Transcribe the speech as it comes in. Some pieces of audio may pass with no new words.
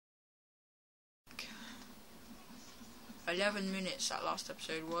11 minutes that last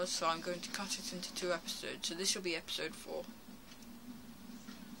episode was, so I'm going to cut it into 2 episodes. So this will be episode 4.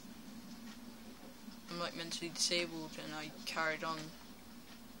 I'm like mentally disabled and I carried on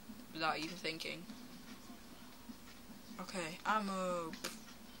without even thinking. Okay, ammo.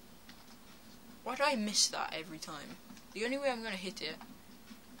 Why do I miss that every time? The only way I'm gonna hit it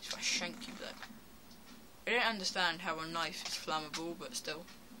is if I shank you there. I don't understand how a knife is flammable, but still.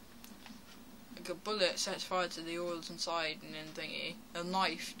 Like a bullet sets fire to the oils inside and then thingy. A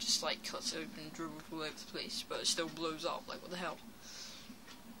knife just like cuts open and dribbles all over the place, but it still blows up. Like, what the hell?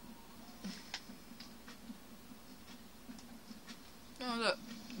 Oh look,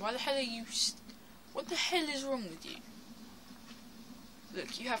 why the hell are you... what the hell is wrong with you?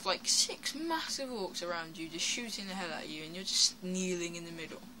 Look, you have like 6 massive orks around you just shooting the hell out of you and you're just kneeling in the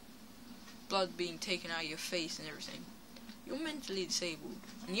middle. Blood being taken out of your face and everything. You're mentally disabled.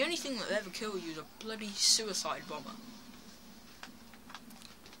 And the only thing that will ever kill you is a bloody suicide bomber.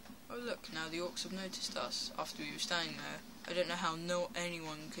 Oh look, now the orks have noticed us after we were standing there. I don't know how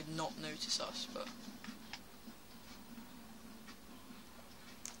anyone could not notice us, but...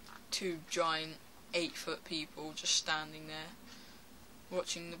 2 giant 8-foot people just standing there,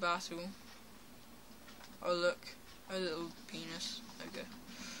 watching the battle. Oh look, a little penis. Okay.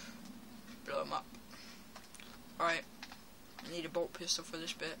 Blow him up. Alright, I need a bolt pistol for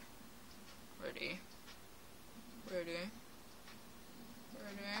this bit. Ready. Ready.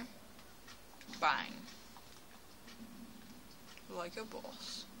 Ready. Bang. Like a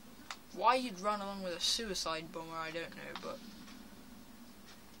boss. Why you'd run along with a suicide bomber, I don't know, but...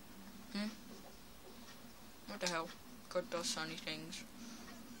 What the hell? God does funny things.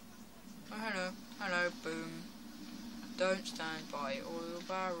 Oh, hello. Hello, boom. Don't stand by oil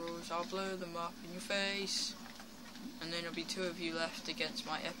barrels, I'll blow them up in your face. And then there'll be 2 of you left against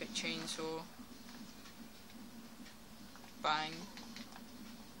my epic chainsaw. Bang.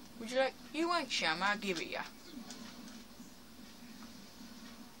 Would you like... you want sham, I'll give it ya.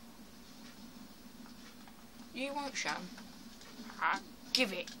 You want sham? I'll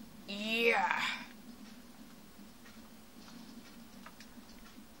give it. Yeah.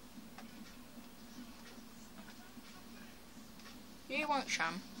 You want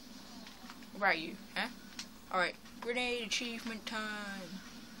sham? Where are you, huh? Alright, grenade achievement time.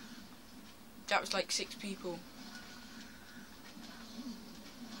 That was like 6 people.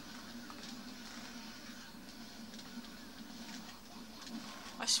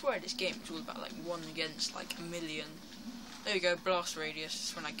 I swear this game is all about like 1 against like a million. There we go, blast radius.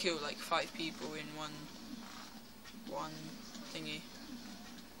 It's when I kill like 5 people in one thingy.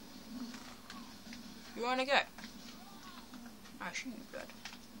 You wanna go? I'll shoot you, blood.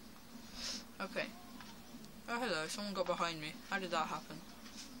 Okay. Oh hello, someone got behind me. How did that happen?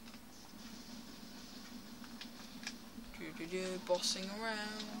 Bossing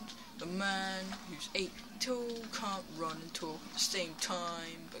around. The man who's 8 feet tall can't run and talk at the same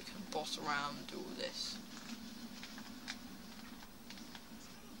time, but can boss around and do all this.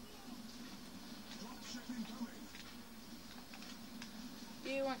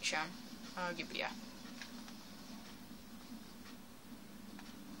 You want sham? I'll give you.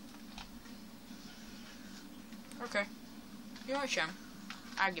 Okay. You want sham?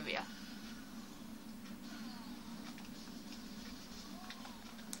 I'll give you.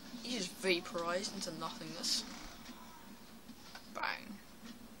 He just vaporized into nothingness. Bang.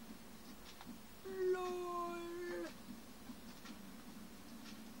 LOL.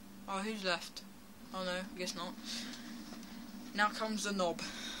 Oh, who's left? Oh no, I guess not. Now comes the knob.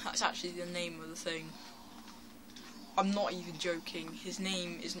 That's actually the name of the thing. I'm not even joking. His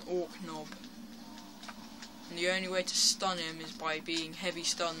name is an orc knob. And the only way to stun him is by being heavy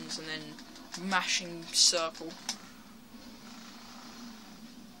stuns and then mashing circle.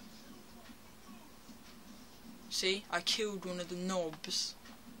 See? I killed one of the knobs.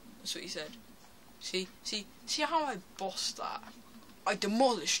 That's what he said. See how I bossed that? I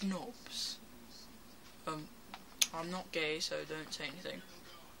demolished knobs. I'm not gay, so don't say anything.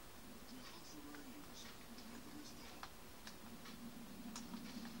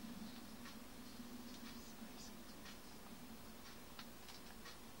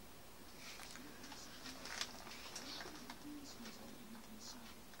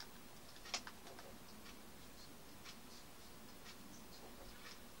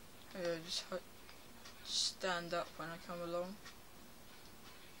 Just stand up when I come along.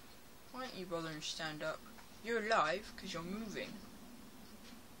 Why don't you bother and stand up? You're alive because you're moving.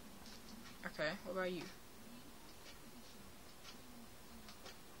 Okay, what about you?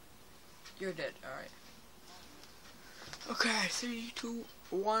 You're dead, alright. Okay, 3, 2,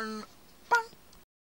 1,